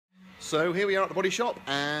So here we are at the body shop,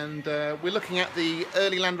 and we're looking at the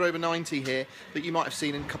early Land Rover 90 here that you might have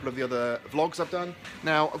seen in a couple of the other vlogs I've done.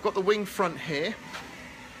 Now I've got the wing front here,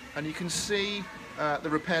 and you can see the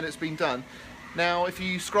repair that's been done. Now if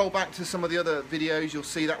you scroll back to some of the other videos, you'll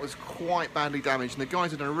see that was quite badly damaged, and the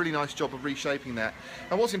guys have done a really nice job of reshaping that.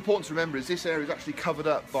 And what's important to remember is this area is actually covered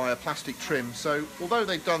up by a plastic trim, so although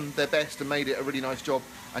they've done their best and made it a really nice job,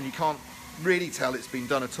 and you can't really tell it's been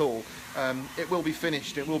done at all, it will be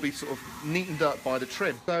finished, it will be sort of neatened up by the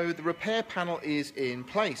trim. So the repair panel is in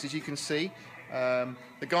place, as you can see. The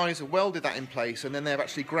guys have welded that in place, and then they've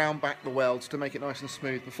actually ground back the welds to make it nice and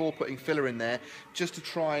smooth before putting filler in there, just to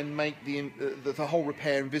try and make the whole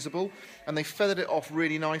repair invisible. And they feathered it off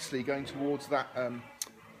really nicely going towards that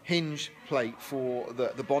hinge plate for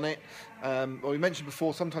the bonnet. Well, we mentioned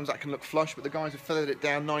before, sometimes that can look flush, but the guys have feathered it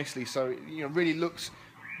down nicely, so it really looks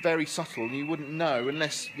very subtle, and you wouldn't know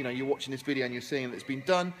unless you're watching this video and you're seeing that it's been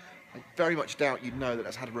done. I very much doubt you'd know that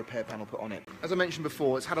that's had a repair panel put on it. As I mentioned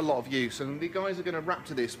before, it's had a lot of use, and the guys are going to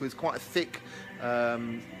Raptor this with quite a thick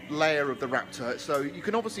layer of the Raptor. So you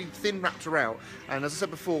can obviously thin Raptor out, and as I said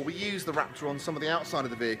before, we use the Raptor on some of the outside of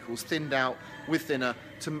the vehicles, thinned out with thinner,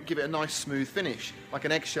 to give it a nice smooth finish, like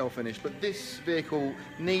an eggshell finish. But this vehicle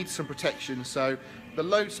needs some protection, so the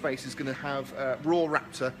load space is going to have raw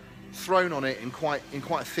Raptor thrown on it in quite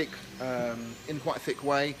a thick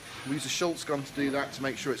way. We use a Schultz gun to do that to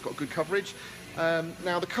make sure it's got good coverage.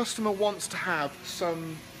 Now the customer wants to have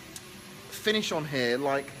some finish on here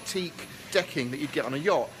like teak decking that you'd get on a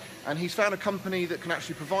yacht, and he's found a company that can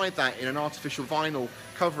actually provide that in an artificial vinyl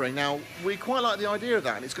covering. Now we quite like the idea of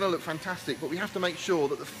that, and it's going to look fantastic, but we have to make sure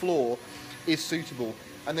that the floor is suitable,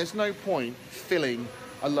 and there's no point filling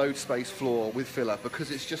a load space floor with filler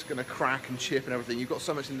because it's just going to crack and chip and everything. You've got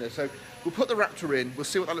so much in there. So we'll put the Raptor in, we'll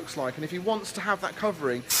see what that looks like, and if he wants to have that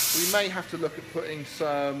covering, we may have to look at putting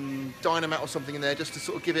some Dynamat or something in there just to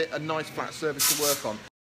sort of give it a nice flat surface to work on.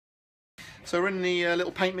 So we're in the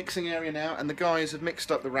little paint mixing area now, and the guys have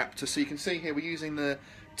mixed up the Raptor. So you can see here we're using the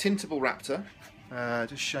tintable Raptor,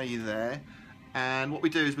 just show you there. And what we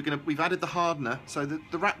do is we've added the hardener, so the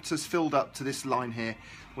Raptor's filled up to this line here.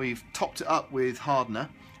 We've topped it up with hardener,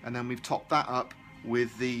 and then we've topped that up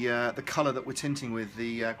with the colour that we're tinting with,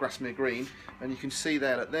 the Grasmere green. And you can see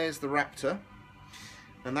there that there's the Raptor,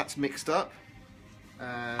 and that's mixed up.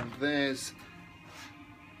 And there's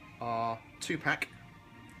our 2-pack.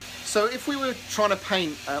 So if we were trying to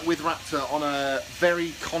paint with Raptor on a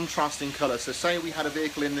very contrasting colour, so say we had a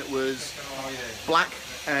vehicle in that was black,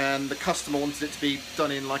 and the customer wanted it to be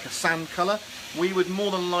done in like a sand colour, we would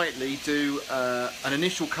more than likely do an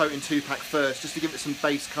initial coat in 2-pack first, just to give it some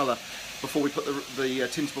base colour before we put the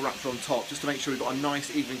tintable Raptor on top, just to make sure we've got a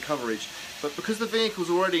nice even coverage. But because the vehicle's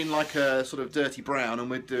already in like a sort of dirty brown, and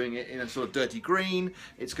we're doing it in a sort of dirty green,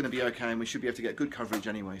 it's going to be okay, and we should be able to get good coverage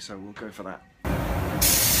anyway, so we'll go for that.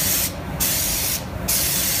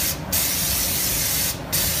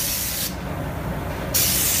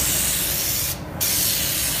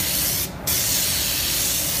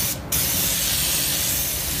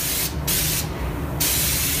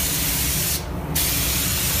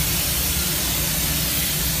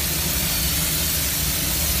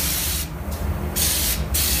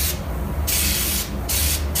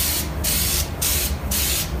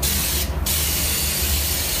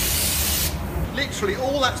 Literally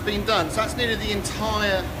all that's been done, so that's nearly the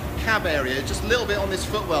entire cab area, just a little bit on this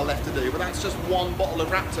footwell left to do, but that's just one bottle of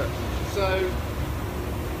Raptor. So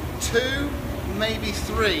 2, maybe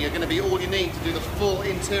 3 are going to be all you need to do the full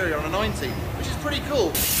interior on a 90, which is pretty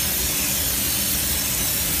cool.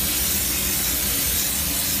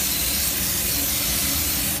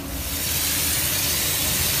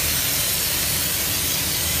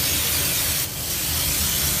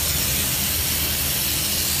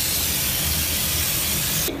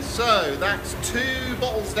 So that's 2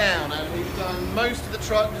 bottles down, and we've done most of the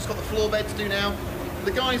truck, just got the floor bed to do now.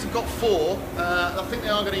 The guys have got 4, I think they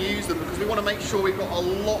are going to use them because we want to make sure we've got a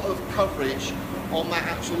lot of coverage on that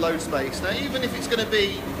actual load space. Now even if it's going to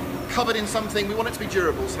be covered in something, we want it to be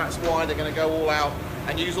durable, so that's why they're going to go all out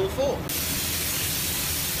and use all 4.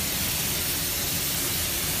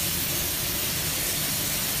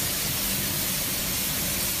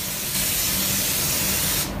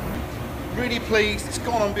 Really pleased, it's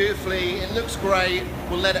gone on beautifully, it looks great,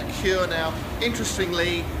 we'll let it cure now.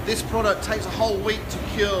 Interestingly, this product takes a whole week to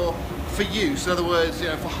cure for use, in other words,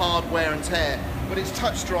 for hard wear and tear, but it's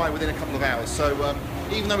touch dry within a couple of hours. So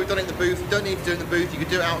even though we've done it in the booth, you don't need to do it in the booth, you can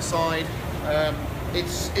do it outside.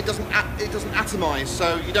 It doesn't atomize,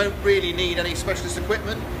 so you don't really need any specialist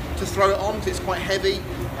equipment to throw it on, because it's quite heavy.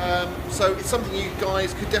 So it's something you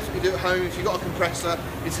guys could definitely do at home if you've got a compressor.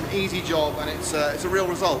 It's an easy job and it's a real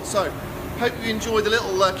result. So hope you enjoyed the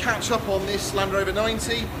little catch up on this Land Rover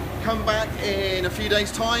 90. Come back in a few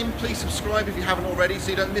days time. Please subscribe if you haven't already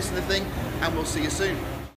so you don't miss anything, and we'll see you soon.